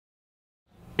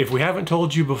If we haven't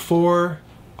told you before,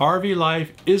 RV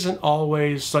life isn't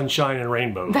always sunshine and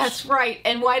rainbows. That's right.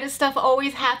 And why does stuff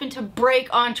always happen to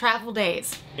break on travel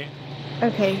days?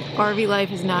 Okay, RV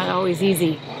life is not always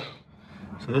easy.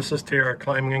 So this is Tara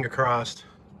climbing across.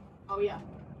 Oh yeah.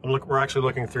 Look, we're actually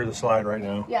looking through the slide right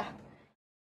now. Yeah.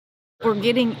 We're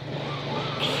getting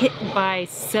hit by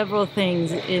several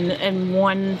things in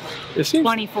one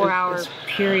 24-hour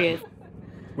period.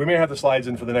 We may have the slides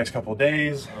in for the next couple of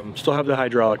days. Still have the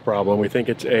hydraulic problem. We think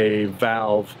it's a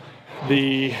valve.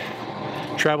 The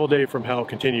travel day from hell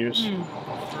continues.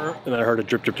 And I heard a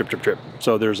drip, drip, drip, drip, drip.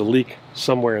 So there's a leak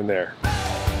somewhere in there.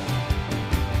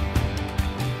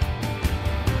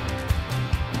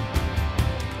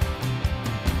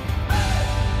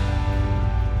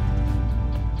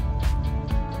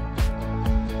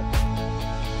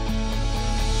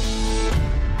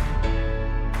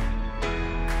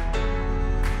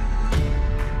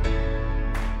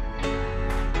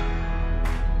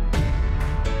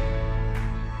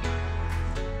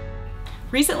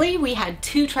 Recently, we had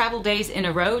 2 travel days in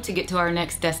a row to get to our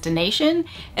next destination,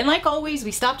 and like always, we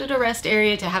stopped at a rest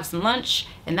area to have some lunch,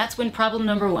 and that's when problem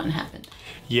number 1 happened.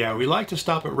 Yeah, we like to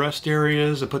stop at rest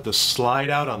areas and put the slide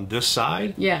out on this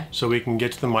side. Yeah. So we can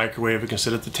get to the microwave, we can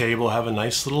sit at the table, have a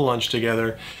nice little lunch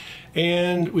together.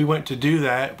 And we went to do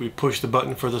that, we pushed the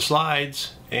button for the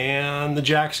slides, and the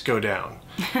jacks go down.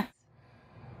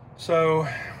 So,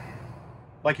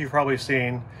 like you've probably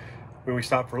seen, when we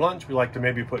stop for lunch, we like to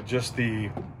maybe put just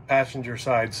the passenger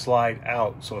side slide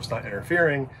out so it's not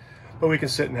interfering, but we can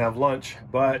sit and have lunch.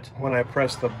 But when I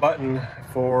press the button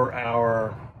for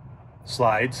our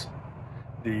slides,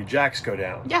 the jacks go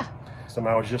down. Yeah. So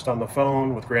I was just on the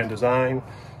phone with Grand Design.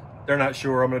 They're not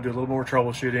sure. I'm going to do a little more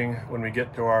troubleshooting when we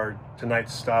get to our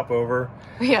tonight's stopover.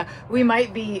 Yeah, we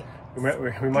might be we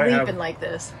might sleeping like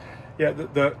this. Yeah,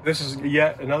 this is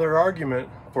yet another argument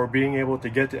for being able to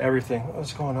get to everything.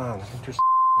 What's going on? Just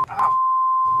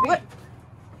What?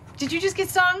 Did you just get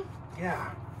stung?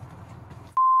 Yeah.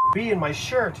 Bee in my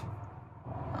shirt.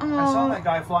 Oh, I saw that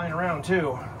guy flying around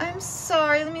too. I'm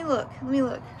sorry. Let me look. Let me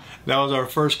look. That was our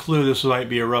first clue. This might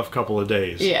be a rough couple of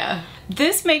days. Yeah.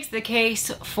 This makes the case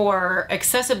for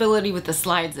accessibility with the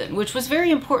slides in, which was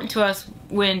very important to us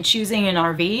when choosing an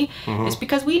RV. It's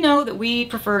because we know that we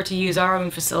prefer to use our own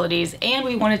facilities, and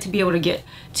we wanted to be able to get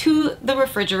to the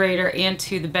refrigerator and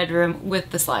to the bedroom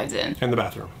with the slides in. And the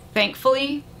bathroom.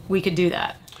 Thankfully, we could do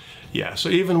that. Yeah, so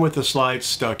even with the slides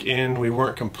stuck in, we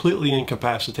weren't completely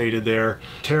incapacitated there.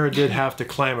 Tara did have to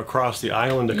climb across the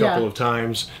island a couple of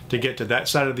times to get to that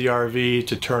side of the RV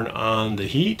to turn on the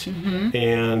heat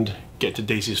and get to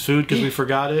Daisy's food because we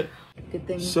forgot it. Good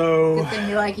thing. So good thing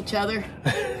you like each other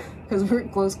because we're in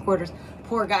close quarters.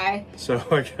 Poor guy. So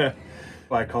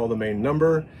I called the main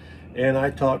number and I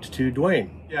talked to Dwayne.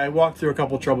 Yeah, I walked through a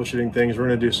couple troubleshooting things. We're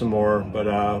gonna do some more,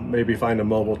 but maybe find a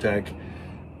mobile tech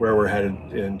where we're headed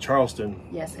in Charleston.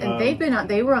 Yes, and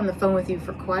they were on the phone with you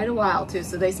for quite a while too,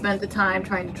 so they spent the time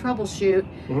trying to troubleshoot.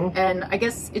 And I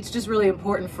guess it's just really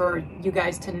important for you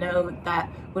guys to know that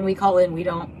when we call in,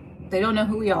 they don't know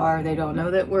who we are, they don't know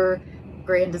that we're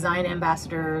Grand Design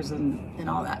ambassadors and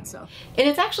all that. So, and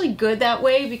it's actually good that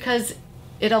way because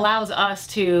it allows us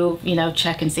to, you know,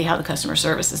 check and see how the customer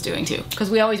service is doing too, because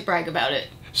we always brag about it.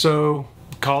 So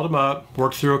called them up,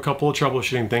 worked through a couple of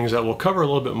troubleshooting things that we'll cover a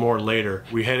little bit more later.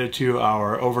 We headed to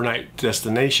our overnight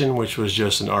destination, which was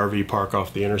just an RV park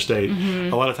off the interstate.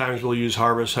 A lot of times we'll use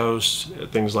harvest hosts,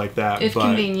 things like that. It's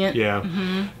convenient. Yeah,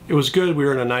 it was good. We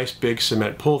were in a nice big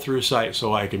cement pull-through site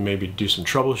so I could maybe do some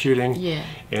troubleshooting. Yeah.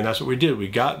 And that's what we did. We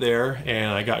got there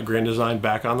and I got Grand Design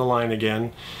back on the line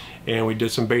again and we did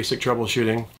some basic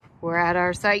troubleshooting. We're at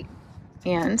our site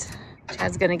and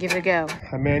Chad's gonna give it a go.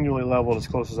 I manually leveled as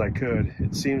close as I could.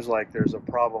 It seems like there's a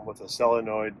problem with a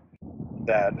solenoid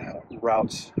that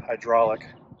routes hydraulic,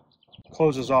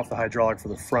 closes off the hydraulic for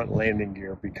the front landing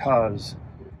gear, because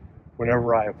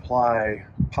whenever I apply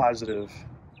positive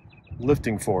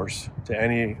lifting force to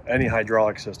any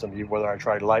hydraulic system, whether I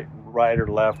try right or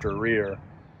left or rear,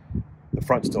 the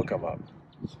front still come up.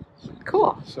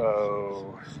 Cool.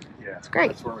 So yeah, it's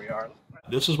great. That's where we are.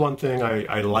 This is one thing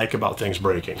I like about things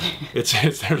breaking.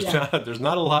 There's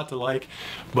not a lot to like,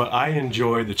 but I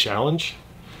enjoy the challenge,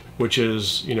 which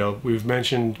is, you know, we've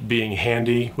mentioned being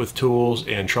handy with tools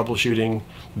and troubleshooting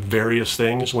various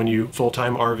things when you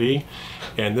full-time RV.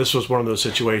 And this was one of those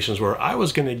situations where I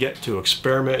was going to get to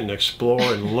experiment and explore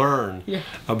and learn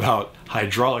about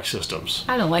hydraulic systems.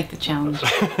 I don't like the challenge.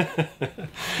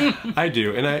 I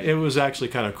do, and it was actually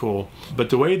kind of cool. But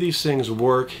the way these things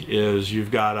work is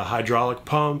you've got a hydraulic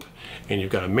pump and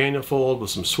you've got a manifold with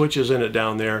some switches in it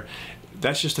down there.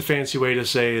 That's just a fancy way to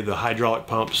say the hydraulic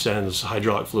pump sends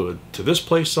hydraulic fluid to this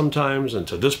place sometimes and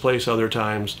to this place other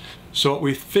times. So what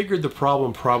we figured the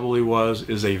problem probably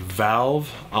is a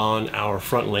valve on our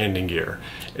front landing gear.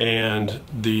 And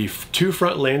the two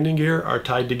front landing gear are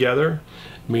tied together,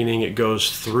 meaning it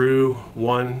goes through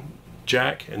one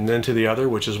jack and then to the other,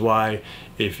 which is why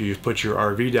if you put your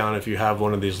RV down, if you have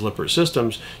one of these Lippert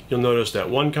systems, you'll notice that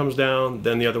one comes down,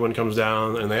 then the other one comes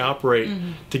down, and they operate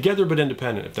together but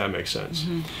independent, if that makes sense.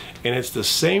 And it's the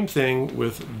same thing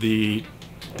with the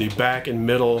back and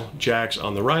middle jacks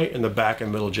on the right and the back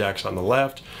and middle jacks on the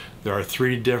left. There are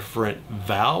 3 different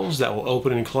valves that will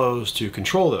open and close to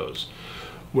control those.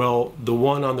 Well, the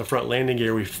one on the front landing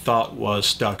gear we thought was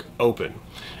stuck open.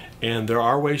 And there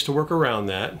are ways to work around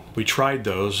that. We tried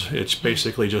those. It's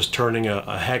basically just turning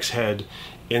a hex head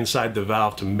inside the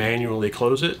valve to manually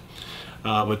close it,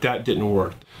 but that didn't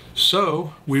work.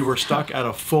 So we were stuck at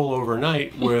a full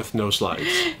overnight with no slides.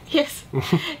 Yes.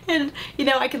 And you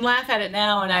know, I can laugh at it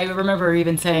now, and I remember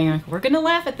even saying, we're gonna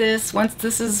laugh at this once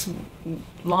this is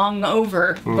long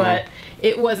over, but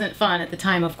it wasn't fun at the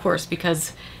time, of course,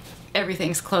 because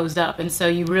everything's closed up, and so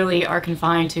you really are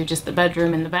confined to just the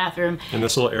bedroom and the bathroom. And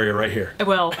this little area right here.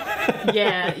 Well,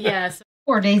 yeah. So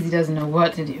poor Daisy doesn't know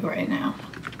what to do right now.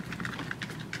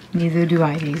 Neither do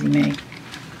I, Daisy May.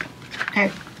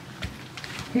 Okay.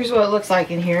 Here's what it looks like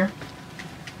in here.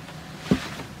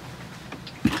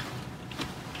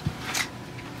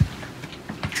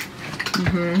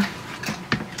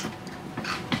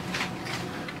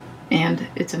 And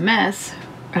it's a mess,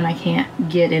 and I can't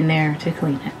get in there to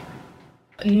clean it.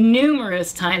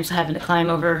 Numerous times having to climb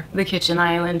over the kitchen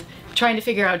island trying to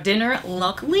figure out dinner.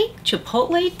 Luckily,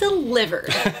 Chipotle delivered.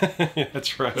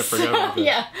 That's right, I forgot about that.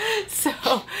 Yeah,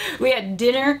 so we had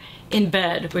dinner in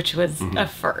bed, which was a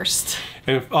first.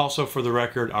 And also for the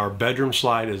record, our bedroom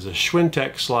slide is a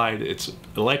Schwintek slide. It's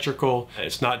electrical.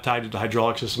 It's not tied to the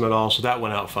hydraulic system at all, so that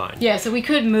went out fine. Yeah, so we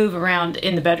could move around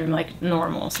in the bedroom like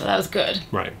normal, so that was good.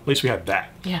 Right, at least we had that.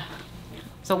 Yeah.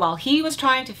 So while he was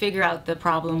trying to figure out the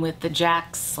problem with the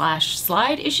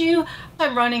jack/slide issue,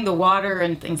 I'm running the water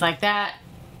and things like that.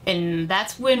 And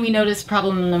that's when we noticed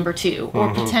problem number 2,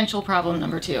 or potential problem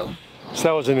number 2. So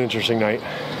that was an interesting night.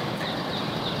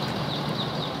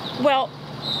 Well,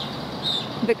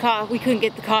 we couldn't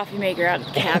get the coffee maker out of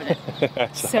the cabinet.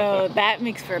 So that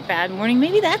makes for a bad morning.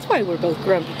 Maybe that's why we're both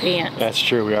grumpy pants. That's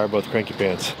true, we are both cranky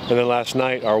pants. And then last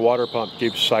night, our water pump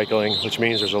keeps cycling, which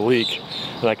means there's a leak.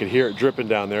 And I could hear it dripping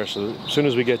down there, so as soon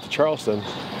as we get to Charleston,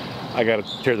 I gotta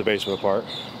tear the basement apart.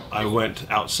 I went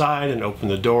outside and opened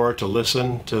the door to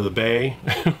listen to the bay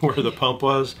where the pump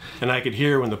was, and I could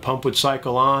hear when the pump would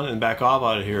cycle on and back off,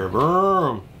 I'd hear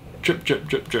vroom, drip, drip,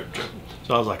 drip, drip, drip.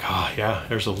 So I was like, oh yeah,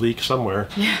 there's a leak somewhere.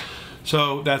 Yeah.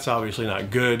 So that's obviously not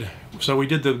good. So we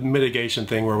did the mitigation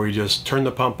thing where we just turned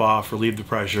the pump off, relieved the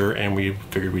pressure, and we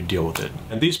figured we'd deal with it.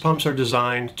 And these pumps are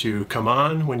designed to come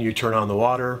on when you turn on the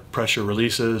water, pressure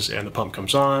releases, and the pump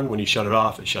comes on. When you shut it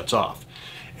off, it shuts off.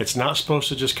 It's not supposed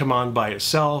to just come on by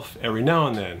itself every now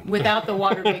and then. Without the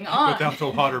water being on. Without the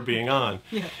water being on.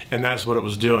 Yeah. And that's what it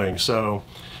was doing. So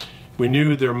we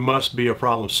knew there must be a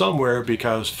problem somewhere,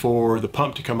 because for the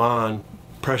pump to come on,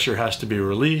 pressure has to be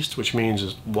released, which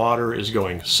means water is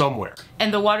going somewhere.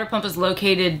 And the water pump is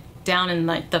located down in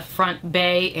like the front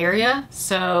bay area,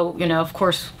 so you know, of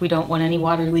course we don't want any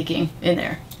water leaking in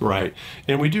there. Right.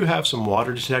 And we do have some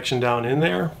water detection down in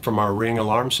there from our Ring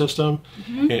alarm system,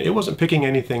 and it wasn't picking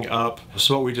anything up.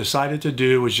 So what we decided to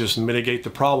do was just mitigate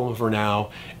the problem for now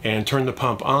and turn the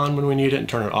pump on when we need it and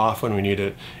turn it off when we need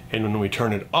it. And when we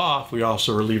turn it off, we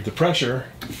also relieve the pressure.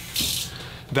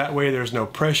 That way there's no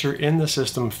pressure in the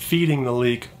system feeding the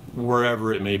leak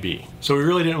wherever it may be. So we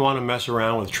really didn't want to mess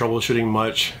around with troubleshooting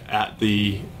much at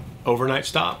the overnight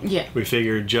stop. Yeah. We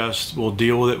figured we'll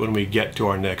deal with it when we get to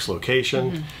our next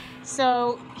location.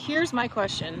 So here's my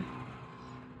question.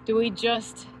 Do we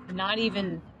just not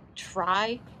even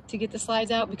try to get the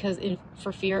slides out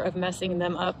for fear of messing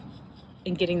them up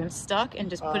and getting them stuck, and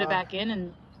just put it back in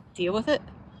and deal with it?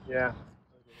 Yeah.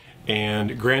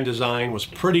 And Grand Design was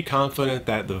pretty confident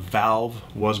that the valve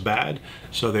was bad,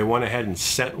 so they went ahead and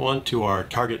sent one to our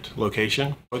target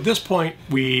location. At this point,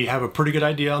 we have a pretty good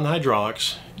idea on the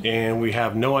hydraulics, and we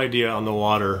have no idea on the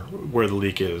water where the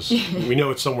leak is. We know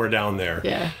it's somewhere down there.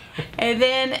 Yeah. And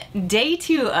then day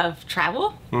 2 of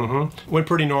travel. Went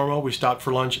pretty normal. We stopped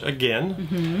for lunch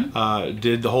again.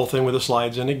 Did the whole thing with the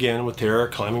slides in again, with Tara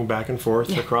climbing back and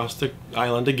forth across the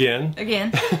island again.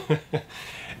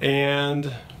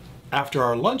 And after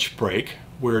our lunch break,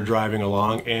 we were driving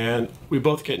along, and we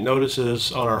both get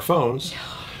notices on our phones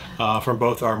from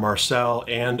both our MarCELL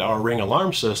and our Ring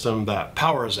alarm system that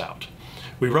power is out.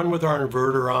 We run with our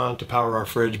inverter on to power our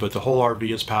fridge, but the whole RV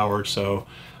is powered, so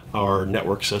our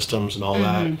network systems and all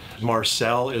that.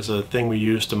 MarCELL is a thing we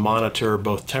use to monitor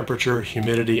both temperature,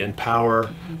 humidity, and power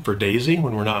for Daisy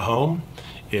when we're not home.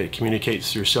 It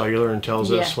communicates through cellular and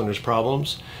tells us when there's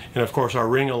problems. And of course our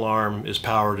Ring alarm is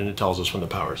powered and it tells us when the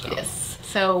power's out. Yes.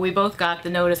 So we both got the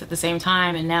notice at the same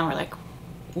time, and now we're like,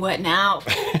 what now?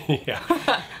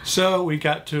 Yeah. So we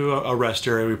got to a rest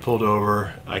area, we pulled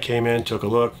over. I came in, took a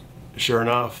look. Sure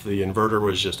enough, the inverter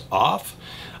was just off.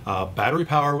 Battery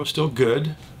power was still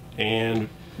good. And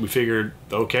we figured,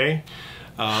 okay,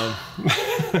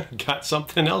 got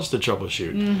something else to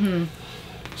troubleshoot.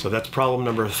 So that's problem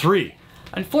number 3.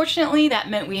 Unfortunately, that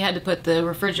meant we had to put the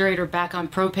refrigerator back on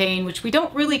propane, which we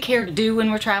don't really care to do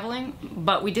when we're traveling,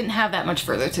 but we didn't have that much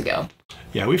further to go.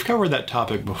 Yeah, we've covered that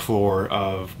topic before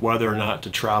of whether or not to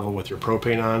travel with your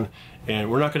propane on, and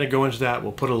we're not going to go into that.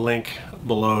 We'll put a link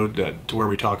below to where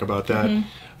we talk about that.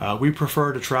 We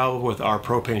prefer to travel with our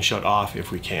propane shut off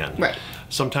if we can. Right.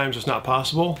 Sometimes it's not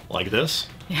possible, like this.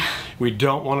 Yeah. We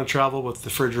don't want to travel with the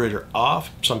refrigerator off.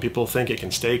 Some people think it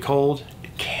can stay cold.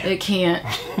 It can't. It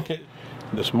can't.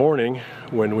 This morning,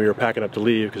 when we were packing up to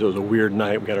leave, because it was a weird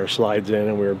night, we got our slides in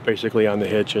and we were basically on the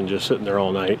hitch and just sitting there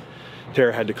all night.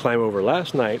 Tara had to climb over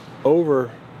last night over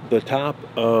the top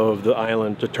of the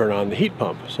island to turn on the heat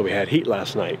pump. So we had heat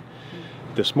last night.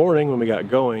 This morning when we got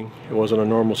going, it wasn't a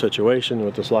normal situation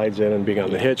with the slides in and being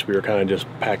on the hitch. We were kind of just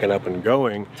packing up and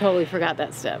going. Totally forgot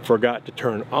that step. Forgot to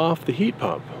turn off the heat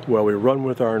pump. Well, we run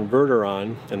with our inverter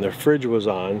on and the fridge was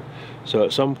on. So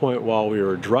at some point while we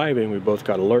were driving, we both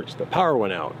got alerts that power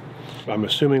went out. I'm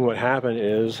assuming what happened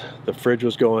is the fridge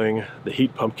was going, the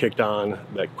heat pump kicked on,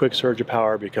 that quick surge of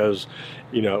power because,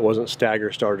 you know, it wasn't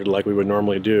stagger started like we would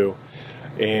normally do,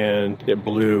 and it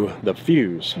blew the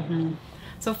fuse.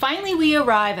 So finally we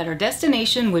arrive at our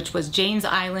destination, which was James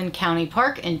Island County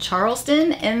Park in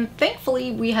Charleston, and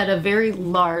thankfully we had a very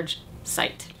large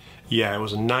site. Yeah, it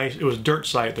was a dirt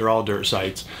site. They're all dirt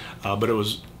sites, but it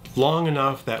was long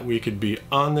enough that we could be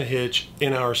on the hitch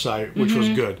in our site, which was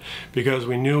good because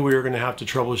we knew we were going to have to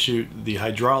troubleshoot the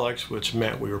hydraulics, which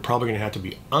meant we were probably going to have to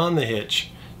be on the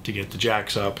hitch to get the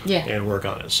jacks up and work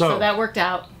on it. So that worked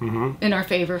out in our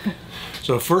favor.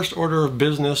 So first order of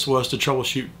business was to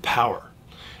troubleshoot power.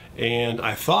 And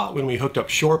I thought when we hooked up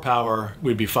shore power,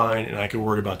 we'd be fine and I could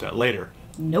worry about that later.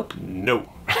 Nope.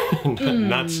 No,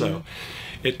 not so.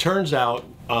 It turns out,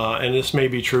 and this may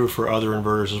be true for other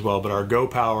inverters as well, but our Go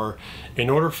Power, in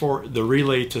order for the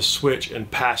relay to switch and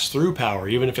pass through power,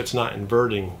 even if it's not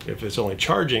inverting, if it's only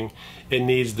charging, it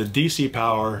needs the DC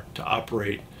power to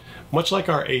operate, much like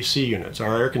our AC units,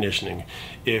 our air conditioning.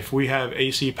 If we have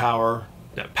AC power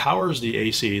that powers the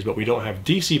ACs, but we don't have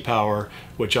DC power,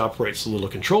 which operates the little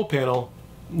control panel,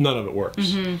 none of it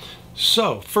works.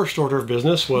 So, first order of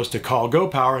business was to call Go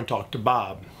Power and talk to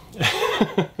Bob.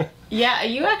 Yeah,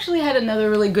 you actually had another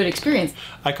really good experience.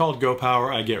 I called Go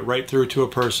Power, I get right through to a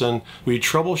person. We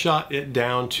troubleshot it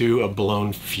down to a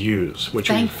blown fuse. Which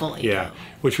thankfully.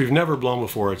 Which we've never blown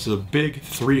before. It's a big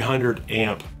 300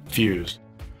 amp fuse.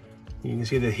 You can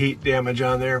see the heat damage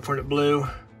on there when it blew.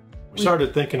 We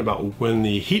started thinking about when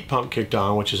the heat pump kicked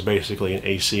on, which is basically an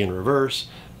AC in reverse,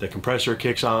 the compressor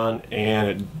kicks on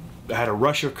and it had a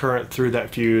rush of current through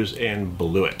that fuse and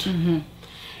blew it.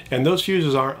 And those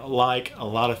fuses aren't like a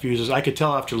lot of fuses. I could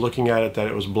tell after looking at it that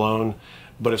it was blown,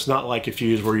 but it's not like a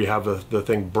fuse where you have the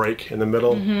thing break in the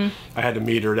middle. I had to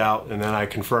meter it out, and then I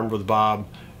confirmed with Bob,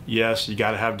 yes, you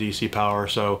gotta have DC power.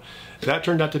 So that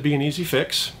turned out to be an easy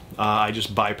fix. I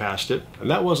just bypassed it, and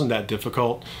that wasn't that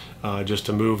difficult, just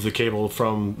to move the cable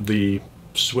from the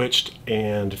switched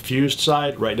and fused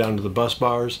side right down to the bus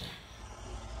bars.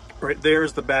 Right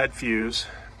there's the bad fuse,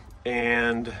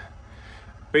 and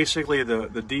basically the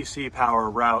DC power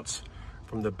routes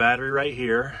from the battery right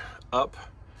here up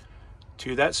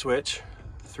to that switch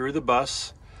through the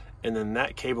bus, and then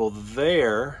that cable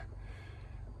there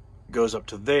goes up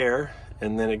to there,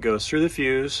 and then it goes through the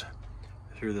fuse,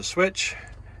 through the switch,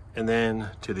 and then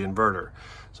to the inverter.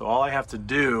 So all I have to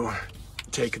do,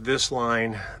 take this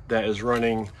line that is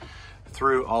running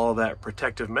through all of that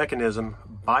protective mechanism,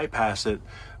 bypass it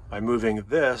by moving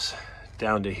this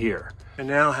down to here. I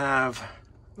now have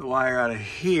the wire out of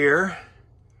here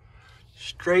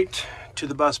straight to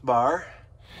the bus bar.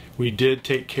 We did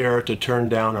take care to turn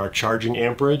down our charging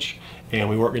amperage, and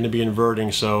we weren't going to be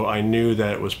inverting, so I knew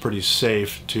that it was pretty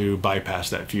safe to bypass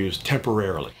that fuse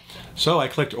temporarily. So I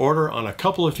clicked order on a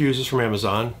couple of fuses from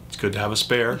Amazon. It's good to have a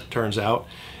spare, turns out.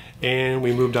 And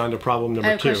we moved on to problem number 2.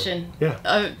 I have a question.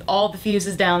 Yeah. All the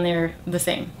fuses down there the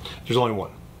same? There's only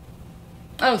one.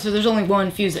 Oh, so there's only one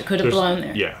fuse that could have blown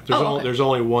there. Yeah, okay. there's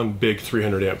only one big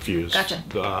 300 amp fuse.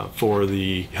 Gotcha. For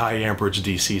the high amperage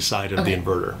DC side of the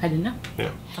inverter. I didn't know.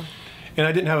 Yeah. Oh. And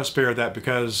I didn't have a spare of that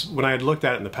because when I had looked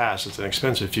at it in the past, it's an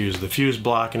expensive fuse. The fuse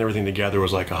block and everything together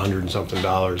was like $100 and something.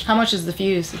 How much is the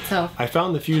fuse itself? I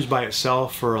found the fuse by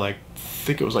itself for like, I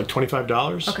think it was like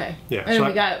 $25. Okay. Yeah. And so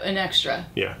we got an extra.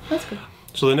 Yeah. That's good.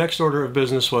 So the next order of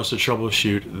business was to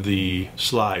troubleshoot the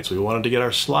slides. We wanted to get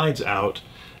our slides out.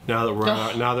 Now that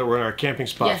we're in our camping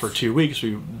spot for 2 weeks,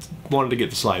 we wanted to get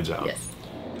the slides out. Yes.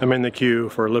 I'm in the queue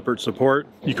for Lippert support.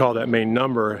 You call that main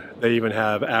number. They even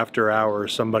have after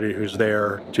hours somebody who's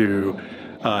there to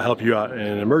help you out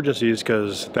in emergencies,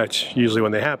 because that's usually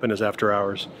when they happen, is after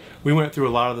hours. We went through a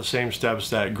lot of the same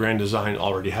steps that Grand Design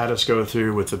already had us go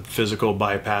through with the physical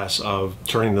bypass of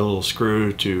turning the little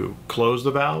screw to close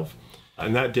the valve,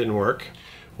 and that didn't work.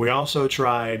 We also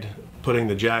tried putting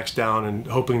the jacks down and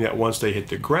hoping that once they hit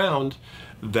the ground,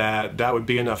 that would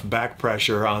be enough back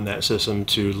pressure on that system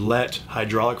to let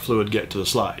hydraulic fluid get to the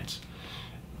slides.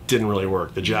 Didn't really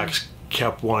work. The jacks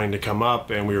kept wanting to come up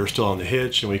and we were still on the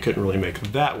hitch and we couldn't really make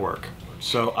that work.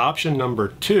 So option number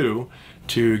 2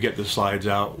 to get the slides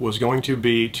out was going to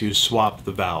be to swap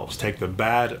the valves. Take the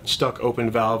bad stuck open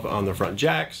valve on the front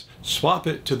jacks, swap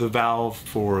it to the valve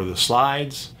for the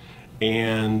slides,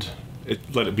 and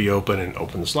let it be open and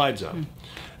open the slides up.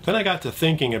 Then I got to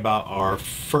thinking about our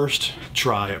first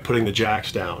try at putting the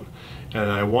jacks down,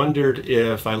 and I wondered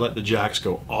if I let the jacks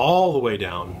go all the way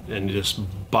down and just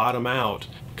bottom out,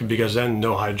 because then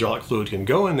no hydraulic fluid can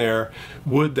go in there,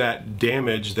 would that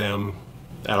damage them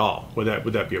at all? Would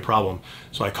that be a problem?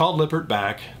 So I called Lippert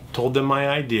back, told them my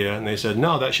idea, and they said,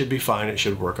 no, that should be fine, it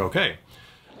should work okay.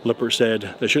 Lippert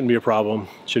said there shouldn't be a problem,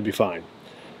 it should be fine.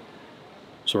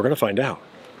 So we're going to find out.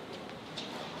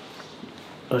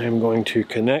 I am going to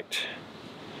connect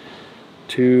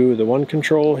to the one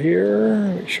control here,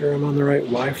 make sure I'm on the right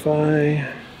Wi-Fi.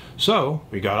 So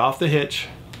we got off the hitch,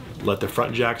 let the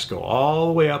front jacks go all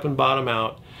the way up and bottom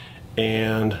out,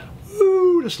 and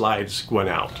woo, the slides went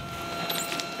out.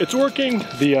 It's working.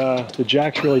 The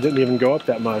jacks really didn't even go up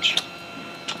that much.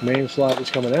 Main slide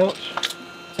is coming out.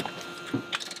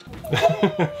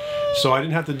 So I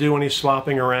didn't have to do any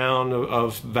swapping around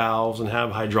of valves and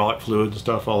have hydraulic fluid and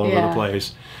stuff all over the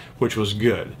place, which was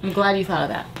good. I'm glad you thought of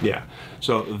that. Yeah,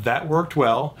 so that worked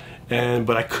well,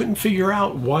 but I couldn't figure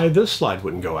out why this slide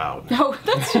wouldn't go out. No,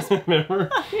 that's just... Remember?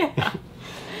 Yeah.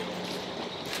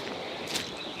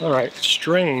 All right,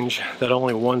 strange that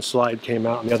only one slide came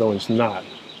out and the other one's not.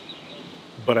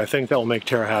 But I think that will make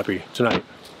Tara happy tonight.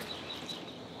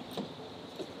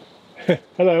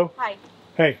 Hello. Hi.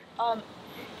 Hey.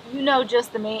 You know,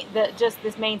 just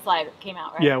this main slide came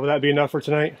out, right? Yeah, will that be enough for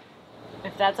tonight?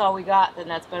 If that's all we got, then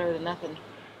that's better than nothing.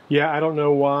 Yeah, I don't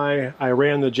know why I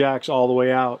ran the jacks all the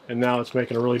way out and now it's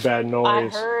making a really bad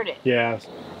noise. I heard it. Yeah.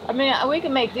 I mean, we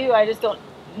can make do. I just don't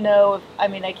know if, I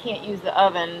mean, I can't use the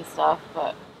oven and stuff,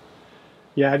 but.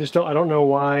 Yeah, I don't know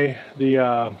why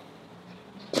the,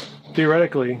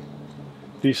 theoretically,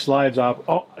 these slides off.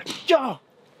 Oh, yeah!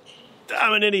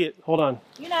 I'm an idiot. Hold on.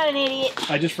 You're not an idiot.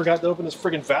 I just forgot to open this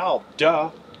friggin' valve. Duh.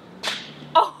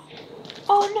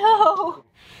 Oh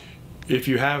no. If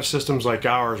you have systems like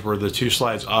ours where the two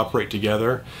slides operate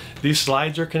together, these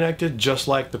slides are connected just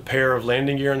like the pair of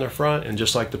landing gear in the front and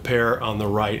just like the pair on the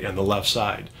right and the left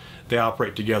side. They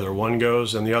operate together. One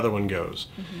goes and the other one goes.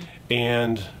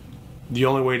 And the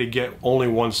only way to get only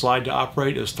one slide to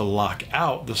operate is to lock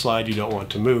out the slide you don't want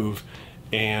to move.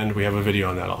 And we have a video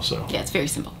on that also. Yeah, it's very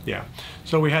simple. Yeah.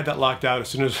 So we had that locked out as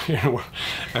soon as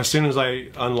I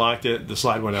unlocked it, the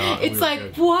slide went out. It's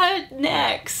like, what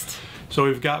next? So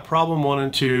we've got problem 1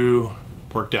 and 2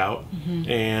 worked out,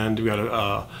 and we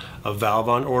got a valve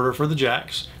on order for the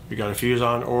jacks. We got a fuse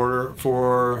on order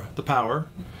for the power,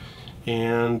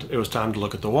 and it was time to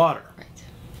look at the water. Right.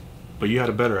 But you had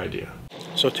a better idea.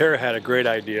 So Tara had a great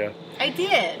idea. I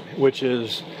did. Which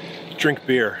is drink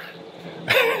beer.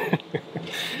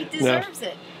 He deserves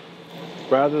it.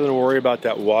 Rather than worry about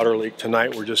that water leak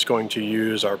tonight, we're just going to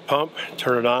use our pump,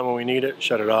 turn it on when we need it,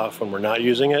 shut it off when we're not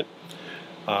using it.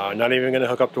 Not even going to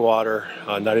hook up to water,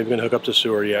 not even going to hook up to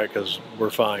sewer yet because we're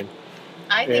fine.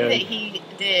 I think that he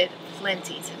did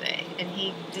plenty today and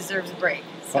he deserves a break.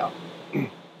 So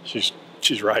she's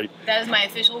right. that is my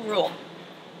official rule.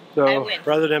 So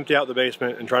rather than empty out the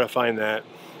basement and try to find that,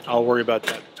 I'll worry about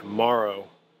that tomorrow.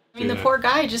 I mean, the poor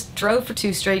guy just drove for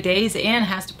 2 straight days and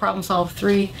has to problem solve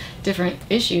 3 different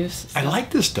issues. So. I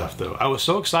like this stuff though. I was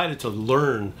so excited to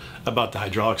learn about the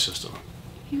hydraulic system.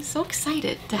 He was so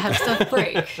excited to have stuff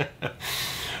break.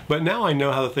 But now I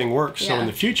know how the thing works, so in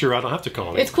the future I don't have to call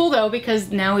anyone. It's cool though,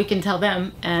 because now we can tell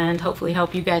them and hopefully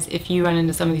help you guys if you run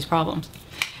into some of these problems.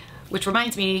 Which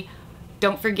reminds me,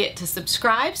 don't forget to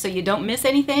subscribe so you don't miss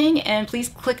anything, and please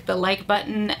click the like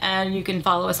button, and you can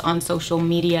follow us on social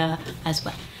media as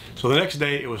well. So the next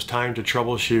day it was time to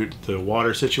troubleshoot the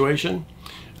water situation,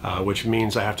 which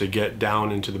means I have to get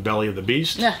down into the belly of the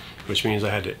beast, which means I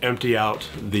had to empty out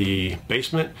the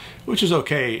basement, which is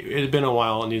okay. It had been a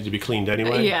while, it needed to be cleaned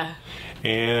anyway. Yeah.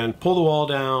 And pull the wall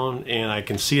down, and I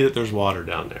can see that there's water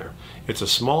down there. It's a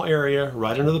small area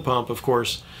right under the pump. Of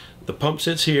course, the pump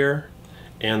sits here,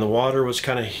 and the water was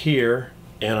kind of here,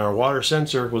 and our water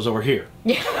sensor was over here.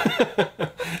 Yeah.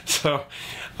 So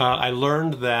I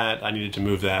learned that I needed to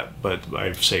move that, but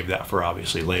I've saved that for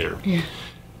obviously later. Yeah.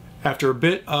 After a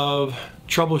bit of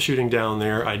troubleshooting down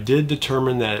there, I did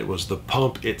determine that it was the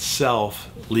pump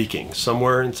itself leaking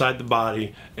somewhere inside the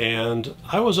body, and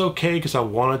I was okay because I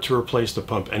wanted to replace the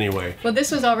pump anyway. Well,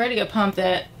 this was already a pump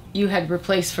that you had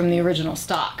replaced from the original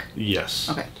stock. Yes.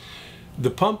 Okay. The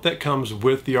pump that comes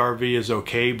with the RV is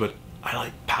okay, but I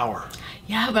like power.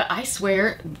 Yeah, but I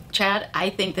swear, Chad, I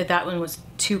think that that one was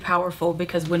too powerful,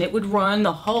 because when it would run,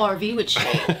 the whole RV would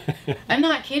shake. I'm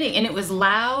not kidding. And it was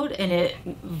loud, and it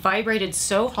vibrated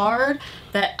so hard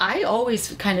that I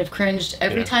always kind of cringed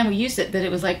every time we used it, that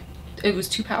it was like, it was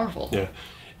too powerful. Yeah.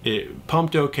 It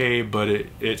pumped okay, but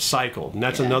it cycled. And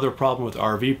that's another problem with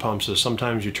RV pumps, is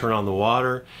sometimes you turn on the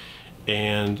water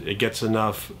and it gets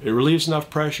enough, it relieves enough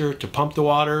pressure to pump the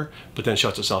water, but then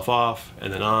shuts itself off,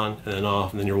 and then on, and then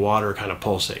off, and then your water kind of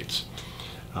pulsates.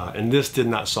 And this did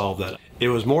not solve that. It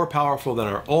was more powerful than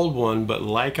our old one, but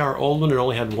like our old one, it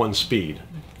only had one speed,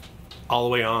 all the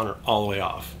way on or all the way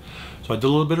off. So I did a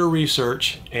little bit of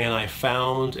research, and I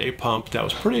found a pump that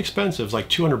was pretty expensive, it's like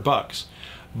 200 bucks,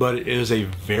 but it is a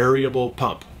variable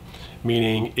pump,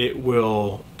 meaning it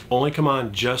will only come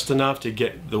on just enough to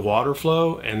get the water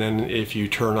flow, and then if you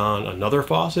turn on another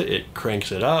faucet, it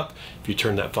cranks it up. If you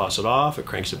turn that faucet off, it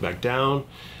cranks it back down.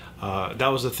 That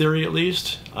was the theory, at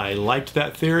least. I liked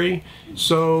that theory.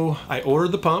 So I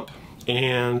ordered the pump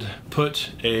and put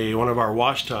one of our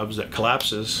wash tubs that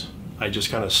collapses. I just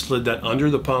kind of slid that under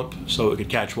the pump so it could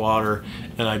catch water,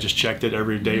 and I just checked it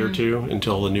every day or two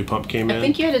until the new pump came in. I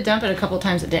think you had to dump it a couple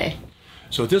times a day.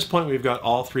 So at this point, we've got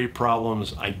all three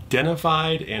problems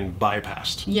identified and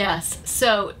bypassed. Yes.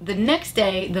 So the next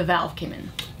day, the valve came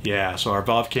in. Yeah, so our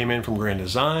valve came in from Grand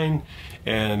Design,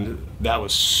 and that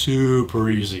was super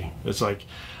easy. It's like,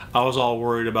 I was all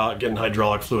worried about getting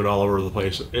hydraulic fluid all over the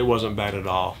place. It wasn't bad at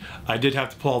all. I did have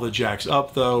to pull all the jacks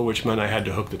up though, which meant I had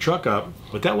to hook the truck up,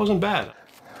 but that wasn't bad.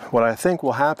 What I think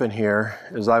will happen here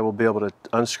is I will be able to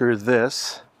unscrew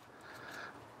this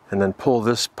and then pull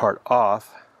this part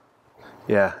off.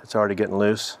 Yeah, it's already getting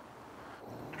loose.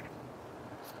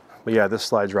 But yeah, this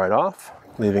slides right off,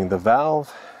 leaving the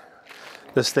valve.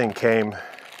 This thing came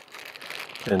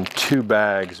in 2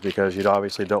 bags because you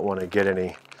obviously don't want to get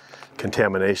any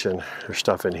contamination or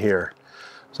stuff in here.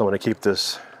 So I'm going to keep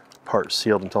this part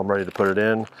sealed until I'm ready to put it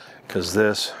in, because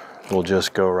this will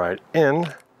just go right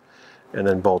in and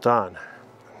then bolt on.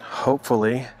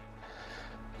 Hopefully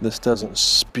this doesn't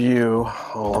spew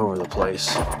all over the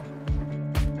place.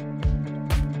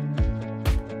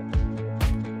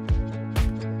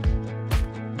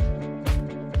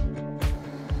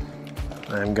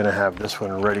 I'm gonna have this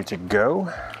one ready to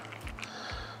go,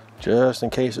 just in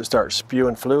case it starts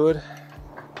spewing fluid.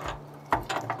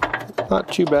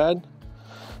 Not too bad,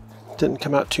 didn't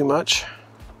come out too much.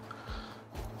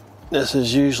 This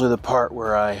is usually the part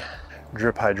where I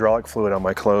drip hydraulic fluid on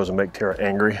my clothes and make Tara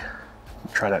angry.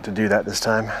 Try not to do that this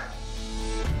time.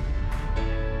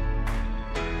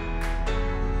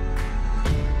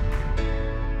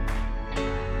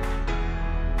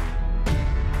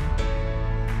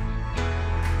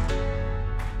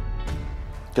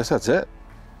 Guess that's it.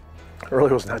 It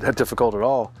really was not that difficult at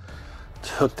all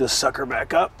to hook this sucker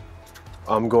back up.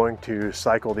 I'm going to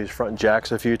cycle these front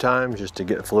jacks a few times just to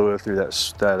get fluid through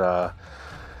that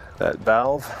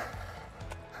valve.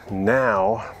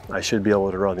 Now I should be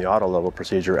able to run the auto level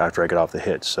procedure after I get off the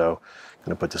hitch. So I'm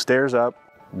gonna put the stairs up,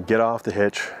 get off the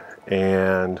hitch,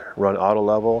 and run auto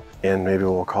level, and maybe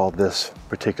we'll call this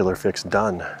particular fix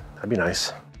done. That'd be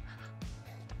nice.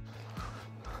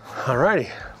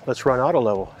 Alrighty. Let's run auto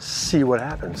level, see what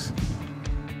happens.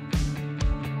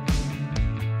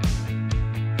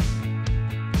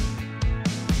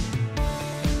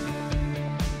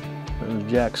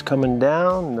 Those jacks coming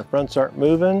down and the fronts aren't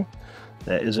moving.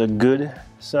 That is a good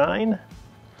sign.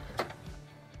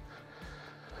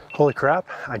 Holy crap,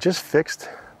 I just fixed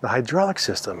the hydraulic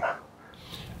system.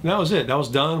 And that was it. That was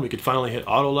done. We could finally hit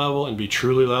auto level and be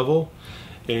truly level.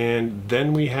 And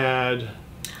then we had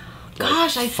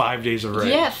like 5 days of rain.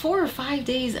 Yeah, 4 or 5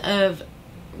 days of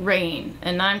rain.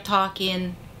 And I'm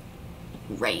talking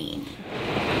rain.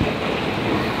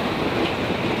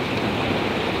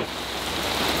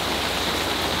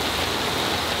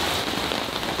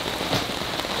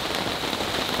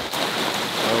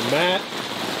 Our mat,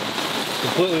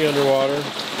 completely underwater.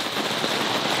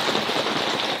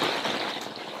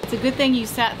 It's a good thing you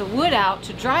sat the wood out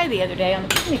to dry the other day on the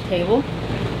picnic table,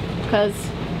 because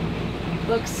it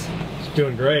looks... It's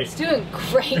doing great. It's doing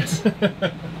great.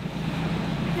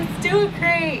 It's doing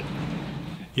great.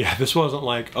 Yeah, this wasn't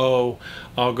like, oh,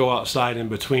 I'll go outside in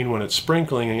between when it's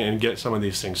sprinkling and get some of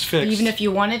these things fixed. Even if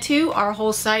you wanted to, our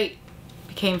whole site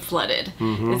became flooded.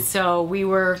 And so we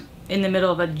were in the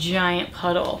middle of a giant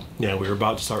puddle. Yeah, we were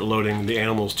about to start loading the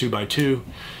animals 2x2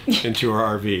 into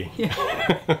our RV.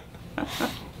 Yeah.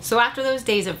 So after those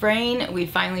days of rain, we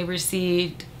finally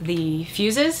received the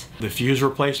fuses. The fuse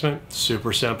replacement,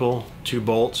 super simple. 2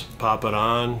 bolts, pop it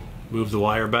on, move the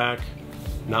wire back.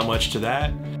 Not much to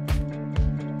that.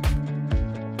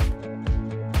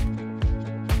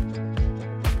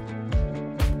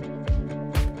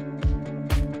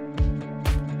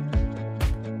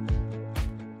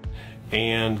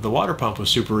 And the water pump was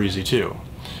super easy too.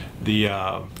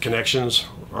 The connections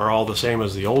are all the same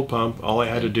as the old pump. All I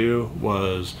had to do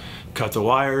was cut the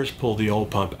wires, pull the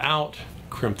old pump out,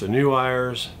 crimp the new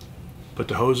wires, put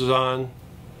the hoses on,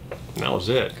 and that was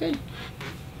it. Good.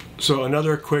 So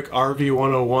another quick RV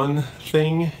 101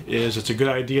 thing is it's a good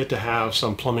idea to have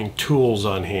some plumbing tools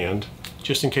on hand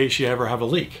just in case you ever have a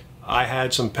leak. I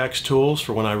had some PEX tools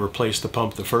for when I replaced the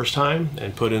pump the first time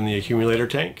and put in the accumulator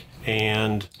tank.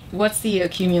 And what's the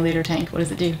accumulator tank? What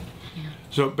does it do?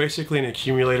 So basically an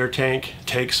accumulator tank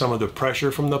takes some of the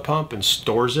pressure from the pump and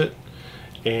stores it,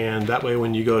 and that way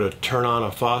when you go to turn on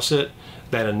a faucet,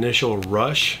 that initial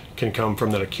rush can come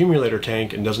from that accumulator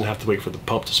tank and doesn't have to wait for the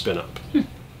pump to spin up.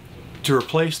 To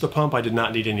replace the pump, I did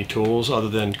not need any tools other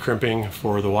than crimping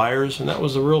for the wires, and that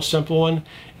was a real simple one.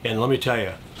 And let me tell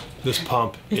you, this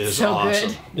pump is so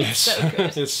awesome. Good. It's so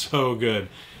good. It's so good.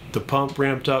 The pump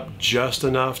ramped up just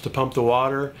enough to pump the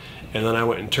water, and then I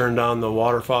went and turned on the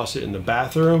water faucet in the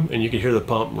bathroom, and you could hear the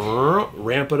pump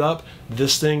ramp it up.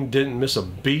 This thing didn't miss a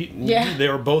beat. Yeah. They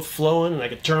were both flowing, and I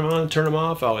could turn them on and turn them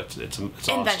off. Oh, it's awesome.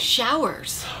 And the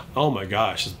showers. Oh my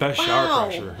gosh, it's the best shower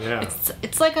pressure. Yeah.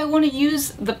 It's like I want to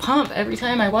use the pump every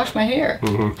time I wash my hair.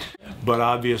 But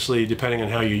obviously, depending on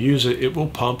how you use it, it will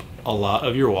pump a lot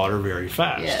of your water very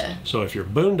fast. Yeah. So if you're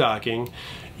boondocking,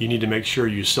 you need to make sure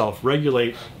you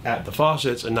self-regulate at the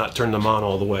faucets and not turn them on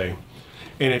all the way.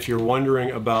 And if you're wondering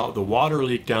about the water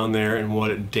leak down there and what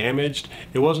it damaged,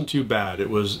 it wasn't too bad.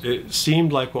 It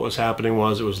seemed like what was happening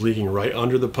was it was leaking right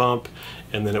under the pump,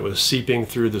 and then it was seeping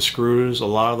through the screws. A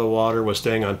lot of the water was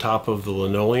staying on top of the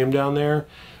linoleum down there,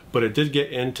 but it did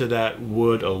get into that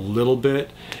wood a little bit,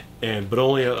 but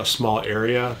only a small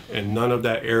area, and none of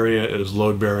that area is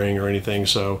load bearing or anything.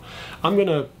 So I'm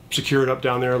gonna secure it up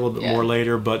down there a little bit more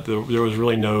later, but there was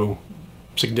really no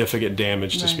significant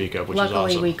damage to speak of, which is awesome.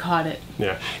 Luckily we caught it.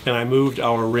 Yeah, and I moved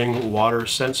our Ring water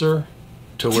sensor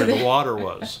to where the water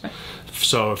was.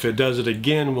 So if it does it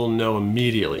again, we'll know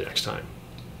immediately next time.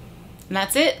 And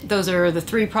that's it. Those are the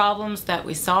 3 problems that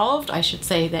we solved. I should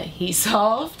say that he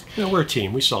solved. You know, we're a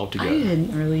team. We solved together. I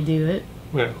didn't really do it.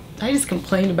 Yeah. I just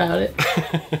complained about it.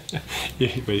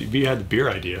 Yeah, but you had the beer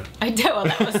idea. I did. Well,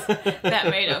 that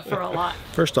made up for a lot.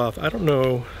 First off, I don't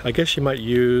know. I guess you might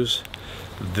use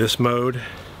this mode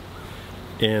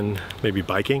in maybe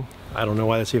biking. I don't know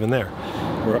why that's even there.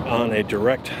 We're on a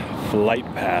direct flight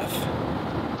path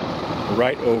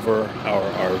right over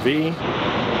our RV.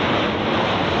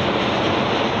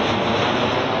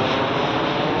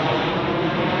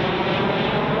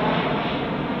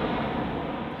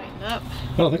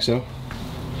 I don't think so.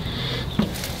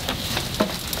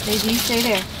 Baby, you stay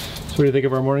there. So what do you think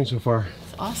of our morning so far?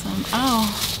 It's awesome. Oh.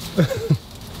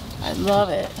 I love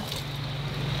it.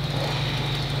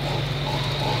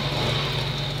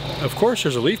 Of course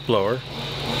there's a leaf blower.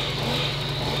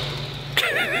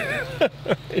 Are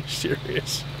you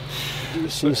serious? You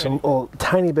see some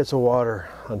tiny bits of water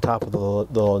on top of the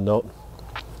little note.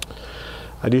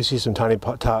 I do see some tiny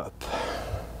top.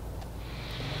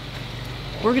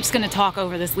 We're just going to talk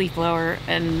over this leaf blower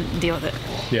and deal with it.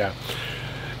 Yeah.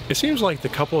 It seems like the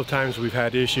couple of times we've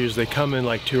had issues, they come in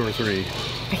like 2 or 3.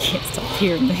 I can't stop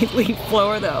hearing the leaf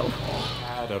blower though.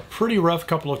 Had a pretty rough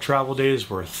couple of travel days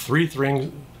where 3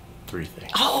 things.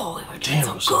 Oh, it would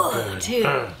be so good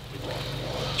too.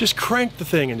 Just crank the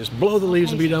thing and just blow the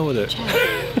leaves and be done with it.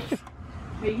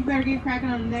 But you better get cracking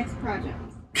on the next project.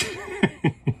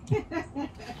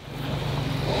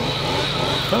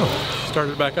 Oh,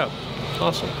 started back up.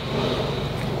 Awesome.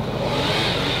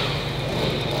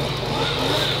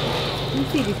 Let me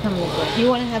see if he's coming this way. You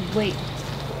want to have wait.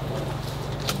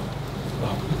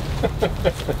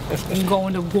 I'm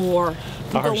going to war.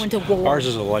 I'm going to war. Ours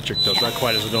is electric though, it's not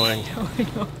quite as annoying. I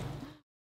know.